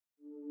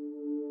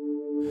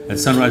At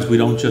Sunrise, we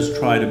don't just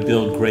try to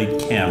build great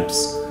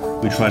camps.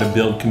 We try to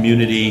build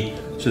community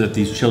so that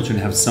these children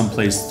have some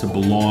place to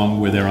belong,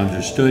 where they're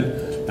understood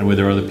and where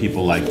there are other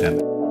people like them.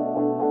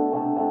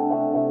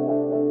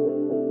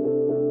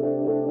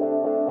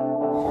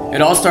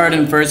 It all started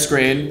in first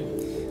grade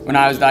when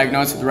I was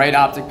diagnosed with right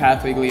optic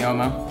pathway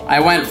glioma. I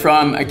went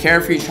from a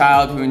carefree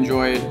child who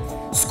enjoyed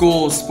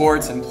school,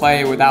 sports, and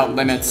play without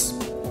limits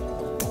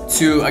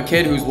to a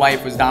kid whose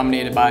life was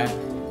dominated by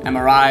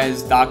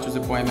MRIs, doctor's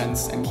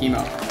appointments, and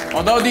chemo.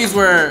 Although these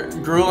were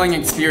grueling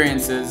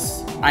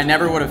experiences, I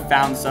never would have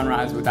found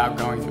Sunrise without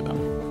going through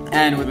them.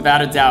 And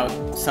without a doubt,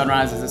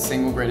 Sunrise is the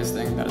single greatest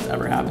thing that has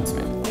ever happened to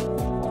me.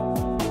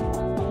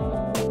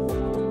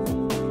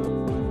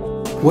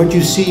 What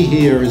you see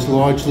here is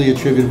largely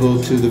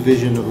attributable to the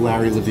vision of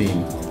Larry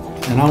Levine.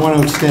 And I want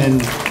to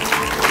extend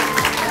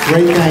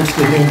great thanks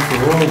to him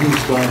for all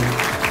he's done.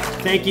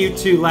 Thank you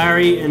to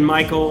Larry and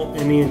Michael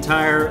and the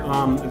entire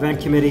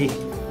event committee,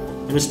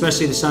 and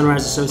especially the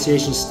Sunrise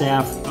Association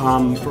staff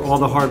for all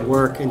the hard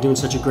work and doing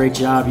such a great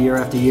job year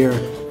after year.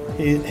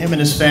 Him and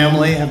his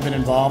family have been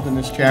involved in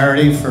this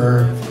charity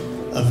for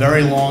a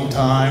very long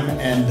time,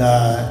 and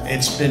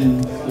it's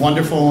been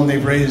wonderful, and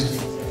they've raised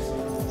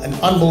an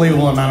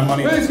unbelievable amount of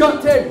money. Who's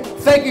got 10?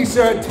 Thank you,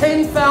 sir.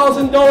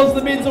 $10,000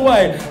 the bids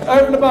away,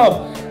 over and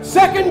above.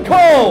 Second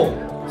call,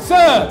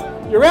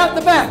 sir, you're out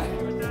the back.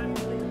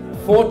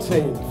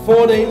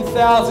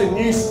 14,000,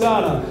 new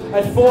starter.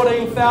 At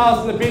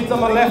 14,000, the bids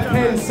on the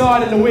left-hand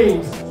side in the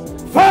wings.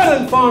 Third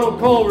and final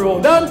call, we're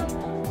all done.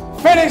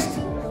 Finished,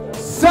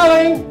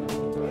 selling,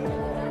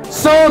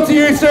 sold to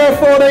you, sir,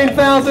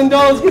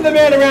 $14,000. Give the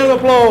man a round of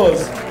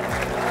applause.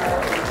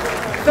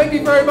 Thank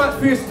you very much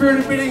for your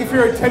spirited bidding and for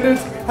your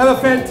attendance. Have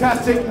a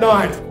fantastic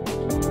night.